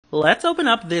Let's open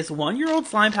up this 1-year-old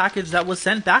slime package that was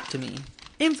sent back to me.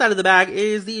 Inside of the bag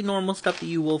is the normal stuff that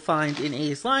you will find in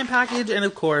a slime package, and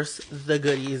of course, the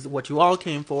goodies, what you all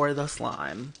came for, the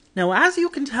slime. Now, as you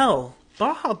can tell,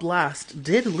 Baja Blast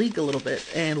did leak a little bit,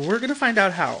 and we're gonna find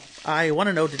out how. I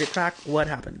wanna know, did it crack? What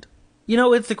happened? You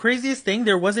know, it's the craziest thing,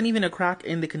 there wasn't even a crack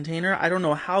in the container. I don't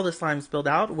know how the slime spilled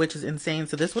out, which is insane,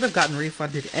 so this would have gotten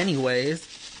refunded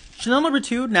anyways. Chanel number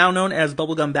 2, now known as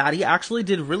Bubblegum Baddie, actually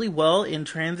did really well in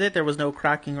transit. There was no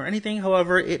cracking or anything.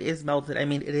 However, it is melted. I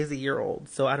mean, it is a year old,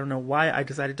 so I don't know why I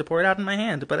decided to pour it out in my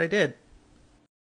hand, but I did.